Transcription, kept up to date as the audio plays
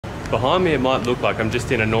Behind me it might look like I'm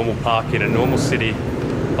just in a normal park in a normal city,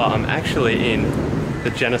 but I'm actually in the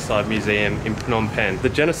Genocide Museum in Phnom Penh. The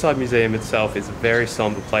Genocide Museum itself is a very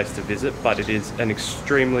somber place to visit, but it is an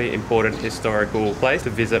extremely important historical place to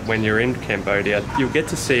visit when you're in Cambodia. You'll get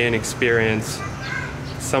to see and experience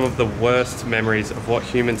some of the worst memories of what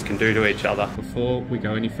humans can do to each other. Before we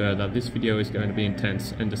go any further, this video is going to be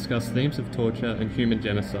intense and discuss themes of torture and human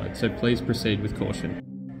genocide, so please proceed with caution.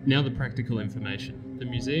 Now the practical information. The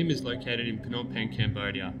museum is located in Phnom Penh,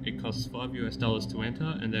 Cambodia. It costs $5 to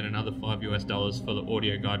enter and then another $5 for the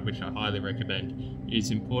audio guide, which I highly recommend. It is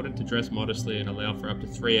important to dress modestly and allow for up to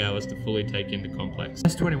 3 hours to fully take in the complex.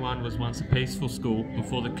 S21 was once a peaceful school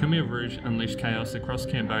before the Khmer Rouge unleashed chaos across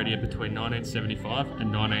Cambodia between 1975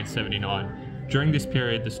 and 1979. During this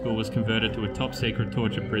period, the school was converted to a top-secret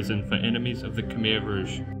torture prison for enemies of the Khmer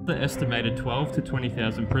Rouge. The estimated 12 to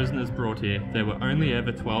 20,000 prisoners brought here, there were only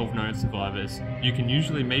ever 12 known survivors. You can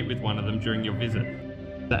usually meet with one of them during your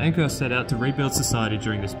visit. The Angkor set out to rebuild society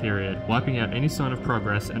during this period, wiping out any sign of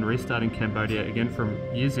progress and restarting Cambodia again from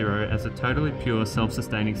year zero as a totally pure,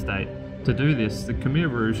 self-sustaining state. To do this, the Khmer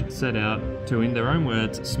Rouge set out to, in their own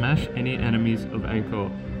words, smash any enemies of Angkor.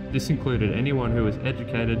 This included anyone who was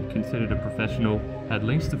educated, considered a professional, had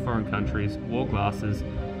links to foreign countries, wore glasses,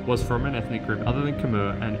 was from an ethnic group other than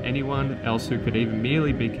Khmer, and anyone else who could even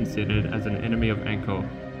merely be considered as an enemy of Angkor.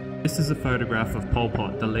 This is a photograph of Pol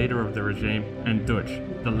Pot, the leader of the regime, and Dutch,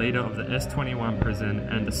 the leader of the S21 prison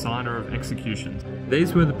and the signer of executions.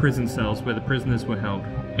 These were the prison cells where the prisoners were held.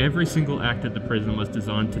 Every single act at the prison was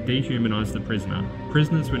designed to dehumanize the prisoner.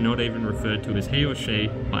 Prisoners were not even referred to as he or she,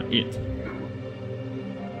 but it.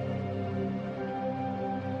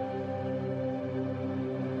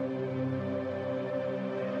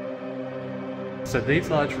 So these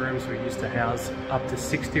large rooms were used to house up to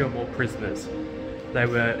 60 or more prisoners. They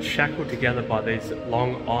were shackled together by these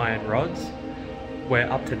long iron rods,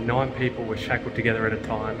 where up to 9 people were shackled together at a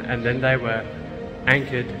time, and then they were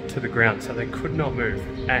anchored to the ground so they could not move.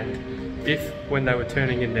 And if, when they were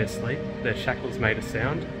turning in their sleep, their shackles made a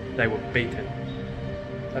sound, they were beaten.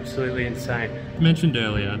 Absolutely insane. As mentioned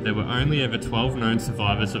earlier, there were only ever 12 known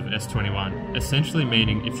survivors of S21, essentially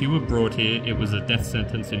meaning if you were brought here, it was a death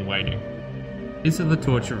sentence in waiting. These are the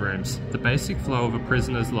torture rooms. The basic flow of a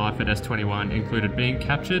prisoner's life at S21 included being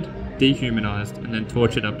captured, dehumanized, and then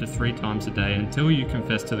tortured up to 3 times a day until you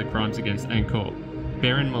confessed to the crimes against Angkor.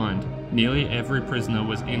 Bear in mind, nearly every prisoner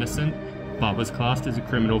was innocent, but was classed as a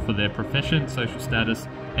criminal for their profession, social status,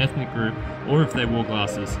 ethnic group, or if they wore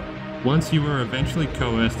glasses. Once you were eventually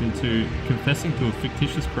coerced into confessing to a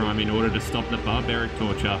fictitious crime in order to stop the barbaric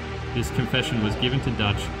torture, this confession was given to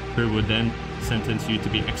Dutch, who would then sentence you to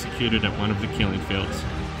be executed at one of the killing fields.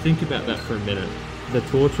 Think about that for a minute. The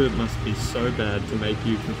torture must be so bad to make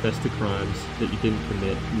you confess to crimes that you didn't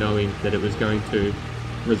commit, knowing that it was going to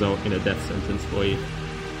result in a death sentence for you.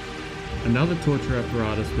 Another torture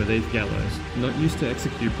apparatus were these gallows, not used to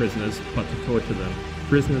execute prisoners, but to torture them.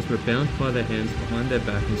 Prisoners were bound by their hands behind their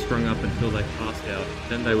back and strung up until they passed out.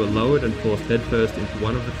 Then they were lowered and forced headfirst into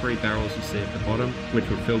one of the 3 barrels you see at the bottom, which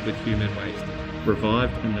were filled with human waste.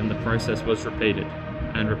 Revived, and then the process was repeated,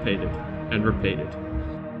 and repeated, and repeated.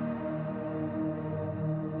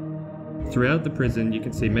 Throughout the prison, you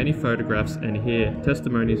can see many photographs and hear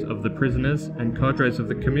testimonies of the prisoners and cadres of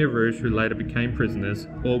the Khmer Rouge who later became prisoners,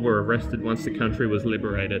 or were arrested once the country was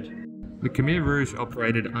liberated. The Khmer Rouge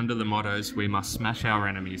operated under the mottos, "We must smash our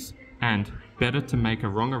enemies," and "Better to make a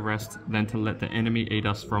wrong arrest than to let the enemy eat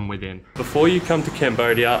us from within." Before you come to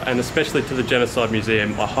Cambodia, and especially to the Genocide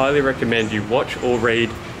Museum, I highly recommend you watch or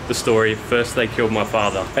read the story "First They Killed My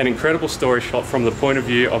Father." An incredible story shot from the point of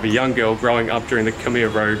view of a young girl growing up during the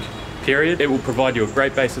Khmer Rouge period. It will provide you a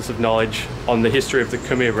great basis of knowledge on the history of the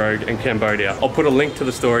Khmer Rouge and Cambodia. I'll put a link to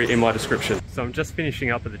the story in my description. So I'm just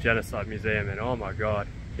finishing up at the Genocide Museum, and oh my god,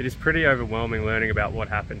 it is pretty overwhelming learning about what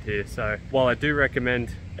happened here. So while I do recommend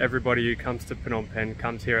everybody who comes to Phnom Penh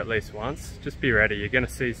comes here at least once, just be ready. You're going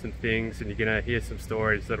to see some things and you're going to hear some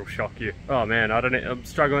stories that'll shock you. Oh man, I don't know, I'm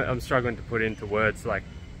struggling to put into words like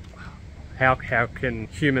how can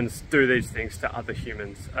humans do these things to other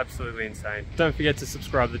humans? Absolutely insane. Don't forget to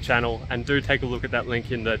subscribe to the channel and do take a look at that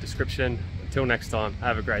link in the description. Until next time,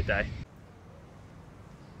 have a great day.